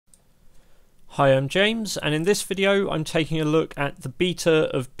Hi, I'm James, and in this video I'm taking a look at the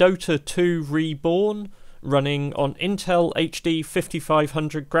beta of Dota 2 Reborn running on Intel HD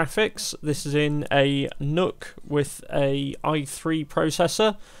 5500 graphics. This is in a NUC with a i3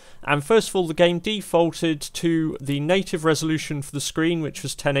 processor. And first of all, the game defaulted to the native resolution for the screen, which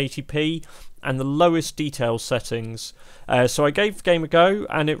was 1080p, and the lowest detail settings. So I gave the game a go,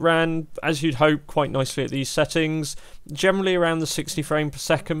 and it ran, as you'd hope, quite nicely at these settings, generally around the 60 frames per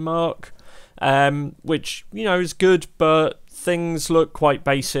second mark, which, you know, is good, but things look quite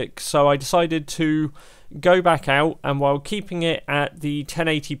basic. So I decided to go back out, and while keeping it at the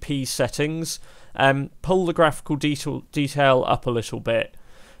 1080p settings, pull the graphical detail up a little bit.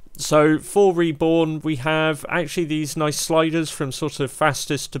 So for Reborn, we have actually these nice sliders from sort of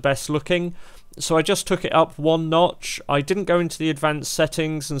fastest to best looking. So I just took it up one notch. I didn't go into the advanced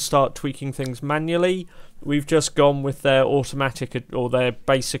settings and start tweaking things manually. We've just gone with their automatic or their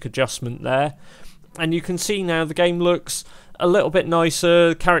basic adjustment there. And you can see now the game looks a little bit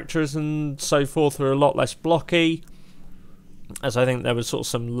nicer. Characters and so forth are a lot less blocky, as I think there was sort of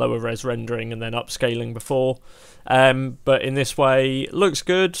some lower res rendering and then upscaling before. But in this way, looks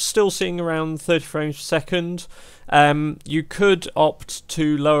good, still seeing around 30 frames per second. You could opt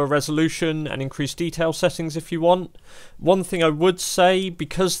to lower resolution and increase detail settings if you want. One thing I would say,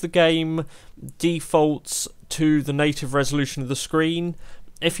 because the game defaults to the native resolution of the screen,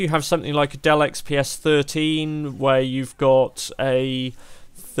 if you have something like a Dell XPS 13 where you've got a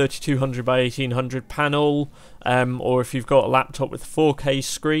 3200 by 1800 panel, or if you've got a laptop with a 4K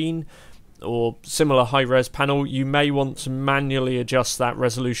screen or similar high-res panel, you may want to manually adjust that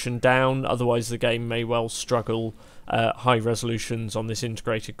resolution down, otherwise the game may well struggle high resolutions on this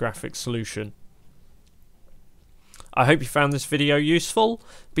integrated graphics solution. I hope you found this video useful.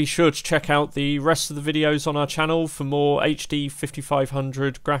 Be sure to check out the rest of the videos on our channel for more HD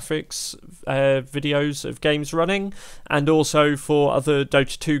 5500 graphics videos of games running, and also for other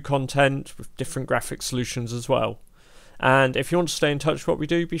Dota 2 content with different graphics solutions as well. And if you want to stay in touch with what we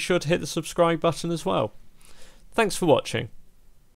do, be sure to hit the subscribe button as well. Thanks for watching.